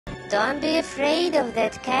Don't be afraid of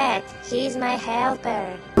that cat. He's my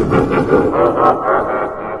helper.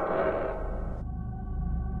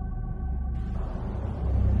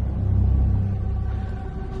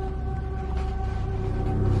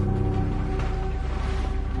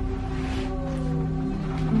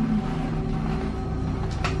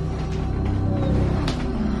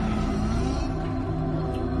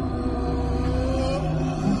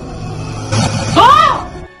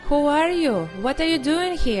 Who are you? What are you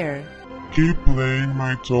doing here? Keep playing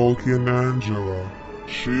my Tolkien Angela.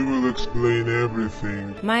 She will explain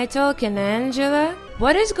everything. My Tolkien Angela?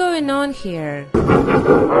 What is going on here?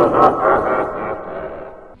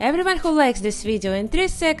 Everyone who likes this video in 3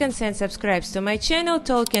 seconds and subscribes to my channel,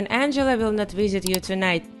 Tolkien Angela will not visit you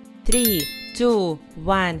tonight. 3, 2,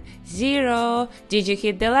 1, 0. Did you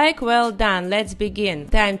hit the like? Well done. Let's begin.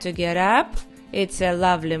 Time to get up. It's a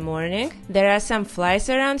lovely morning. There are some flies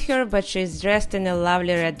around her, but she's dressed in a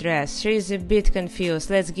lovely red dress. She's a bit confused.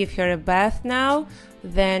 Let's give her a bath now,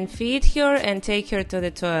 then feed her and take her to the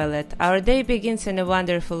toilet. Our day begins in a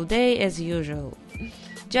wonderful day as usual,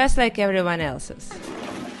 just like everyone else's.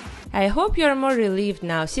 I hope you're more relieved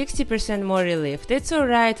now, 60% more relieved. It's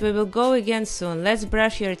alright, we will go again soon. Let's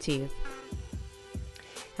brush your teeth.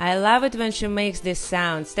 I love it when she makes these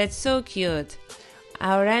sounds. That's so cute.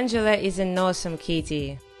 Our Angela is an awesome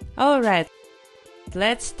kitty. Alright,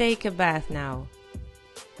 let's take a bath now.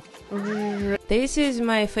 This is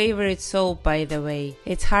my favorite soap, by the way.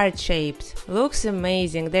 It's heart-shaped. Looks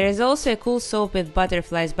amazing. There is also a cool soap with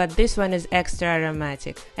butterflies, but this one is extra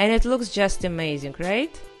aromatic. And it looks just amazing,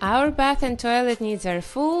 right? Our bath and toilet needs are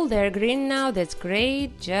full. They're green now. That's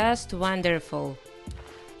great. Just wonderful.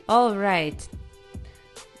 Alright.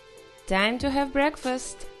 Time to have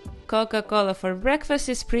breakfast. Coca-Cola for breakfast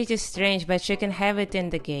is pretty strange, but she can have it in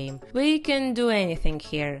the game. We can do anything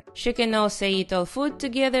here. She can also eat all food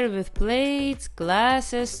together with plates,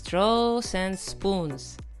 glasses, straws and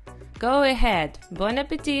spoons. Go ahead. Bon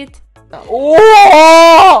appetit!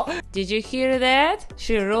 Oh! Did you hear that?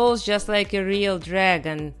 She rolls just like a real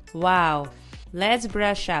dragon. Wow. Let's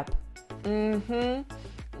brush up.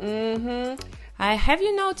 Have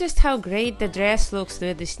you noticed how great the dress looks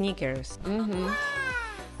with the sneakers?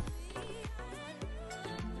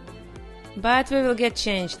 But we will get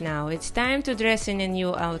changed now. It's time to dress in a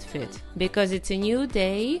new outfit. Because it's a new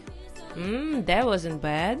day. That wasn't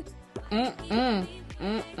bad.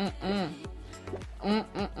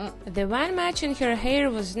 The one matching her hair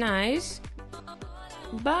was nice.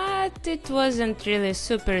 But it wasn't really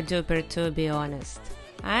super duper, to be honest.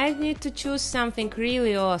 I need to choose something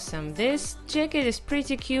really awesome. This jacket is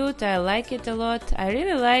pretty cute, I like it a lot. I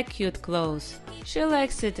really like cute clothes. She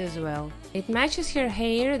likes it as well. It matches her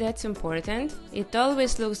hair, that's important. It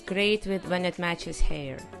always looks great when it matches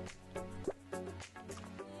hair.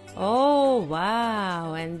 Oh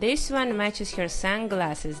wow, and this one matches her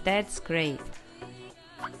sunglasses, that's great.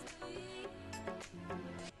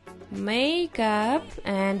 Makeup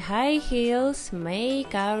and high heels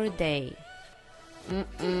make our day.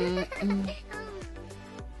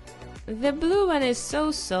 The blue one is so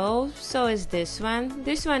is this one.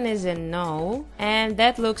 This one is a no, and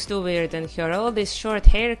that looks too weird on her. All these short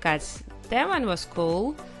haircuts. That one was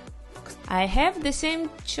cool. I have the same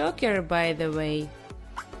choker, by the way.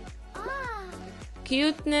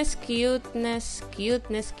 Cuteness, cuteness,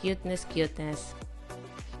 cuteness, cuteness, cuteness.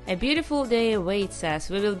 A beautiful day awaits us.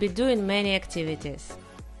 We will be doing many activities.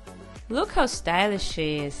 Look how stylish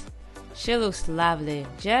she is. She looks lovely,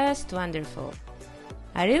 just wonderful.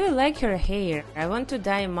 I really like her hair. I want to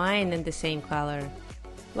dye mine in the same color.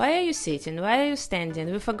 Why are you sitting? Why are you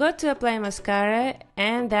standing? We forgot to apply mascara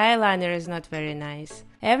and the eyeliner is not very nice.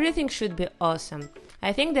 Everything should be awesome.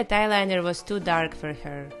 I think that eyeliner was too dark for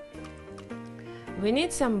her. We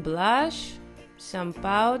need some blush, some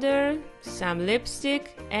powder, some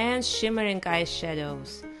lipstick and shimmering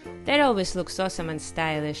eyeshadows. That always looks awesome and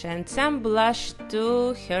stylish, and some blush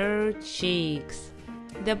to her cheeks.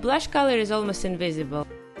 The blush color is almost invisible.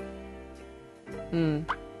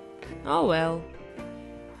 Oh well.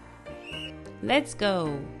 Let's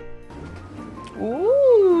go.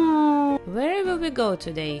 Ooh. Where will we go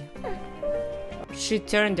today? She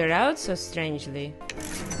turned around so strangely.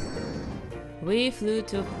 We flew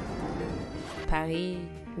to Paris,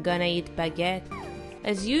 gonna eat baguette.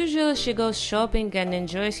 As usual, she goes shopping and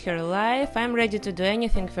enjoys her life. I'm ready to do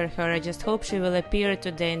anything for her. I just hope she will appear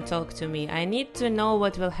today and talk to me. I need to know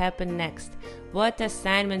what will happen next. What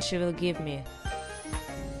assignment she will give me.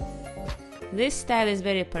 This style is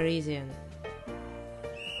very Parisian.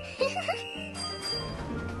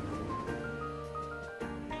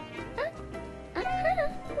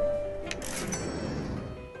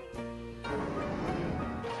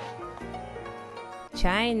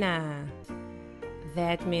 China.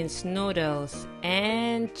 That means noodles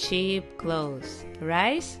and cheap clothes.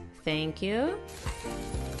 Rice? Thank you.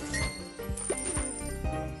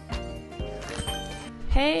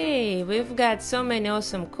 Hey, we've got so many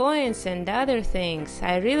awesome coins and other things.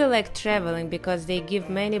 I really like traveling because they give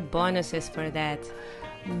many bonuses for that.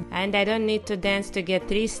 And I don't need to dance to get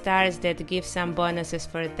 3 stars that give some bonuses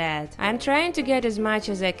for that. I'm trying to get as much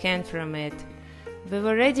as I can from it. We've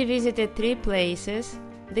already visited 3 places.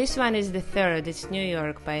 This one is the 3rd, it's New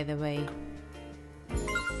York, by the way.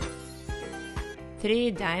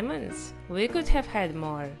 3 diamonds? We could have had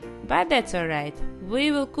more. But that's alright.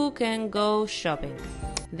 We will cook and go shopping.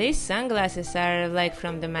 These sunglasses are like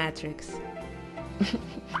from the Matrix.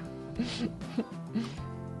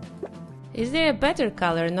 Is there a better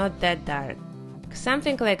color, not that dark?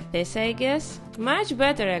 Something like this, I guess? Much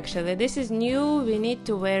better actually, this is new, we need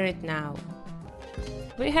to wear it now.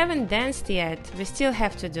 We haven't danced yet, we still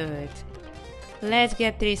have to do it. Let's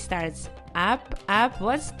get 3 stars. Up, up,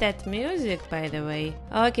 what's that music, by the way?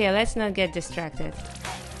 Okay, let's not get distracted.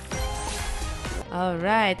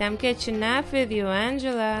 Alright, I'm catching up with you,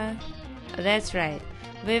 Angela. That's right,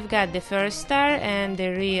 we've got the 1st star and the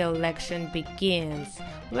real action begins.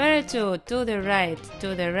 Where to? To the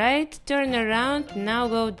right, turn around, now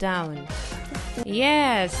go down.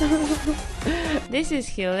 Yes! This is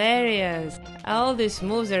hilarious. All these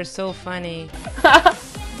moves are so funny.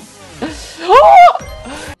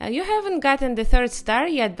 You haven't gotten the 3rd star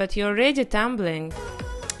yet, but you're already tumbling.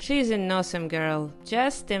 She's an awesome girl.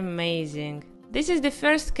 Just amazing. This is the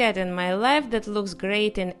first cat in my life that looks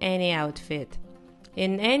great in any outfit.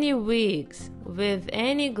 In any wigs, with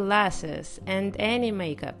any glasses and any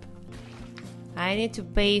makeup. I need to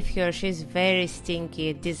bathe her, she's very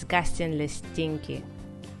stinky, disgustingly stinky.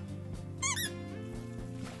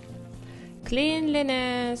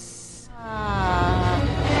 Cleanliness.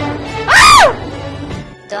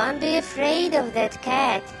 Don't be afraid of that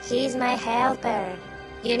cat. He's my helper.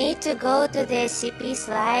 You need to go to the SCP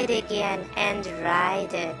slide again and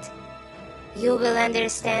ride it. You will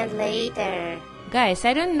understand later. Guys,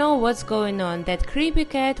 I don't know what's going on. That creepy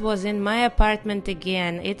cat was in my apartment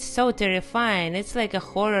again. It's so terrifying. It's like a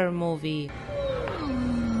horror movie.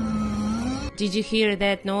 Did you hear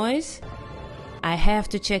that noise? I have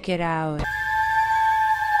to check it out.